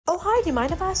Oh, hi, do you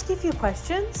mind if I ask you a few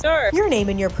questions? Sure. Your name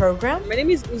and your program? My name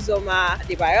is Uzoma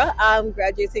Adebayo. I'm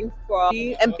graduating from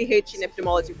the MPH in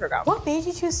epidemiology program. What made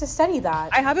you choose to study that?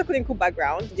 I have a clinical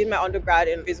background. Did my undergrad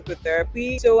in physical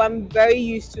therapy, so I'm very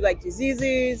used to like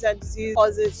diseases and disease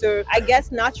causes. So I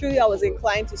guess naturally I was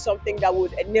inclined to something that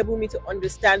would enable me to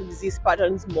understand disease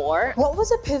patterns more. What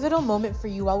was a pivotal moment for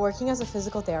you while working as a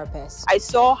physical therapist? I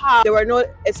saw how there were no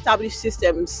established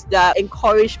systems that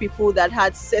encourage people that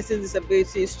had certain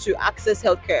disabilities to access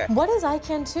healthcare. What is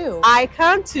ICAN2?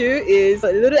 ICAN2 is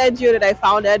a little NGO that I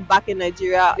founded back in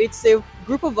Nigeria. It's a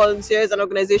group of volunteers, an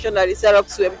organization that is set up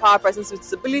to empower persons with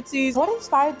disabilities. What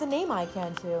inspired the name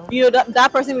ICAN2? You know,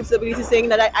 that person with disability saying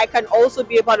that I can also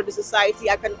be a part of the society.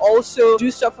 I can also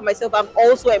do stuff for myself. I'm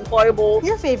also employable.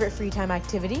 Your favorite free time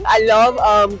activity? I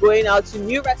love going out to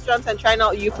new restaurants and trying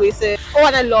out new places. Oh,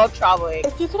 and I love traveling.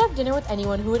 If you could have dinner with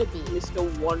anyone, who would it be? Mr.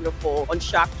 Wonderful on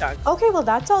Shark Tank. Okay, well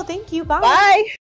that's all. Thank you. Bye. Bye.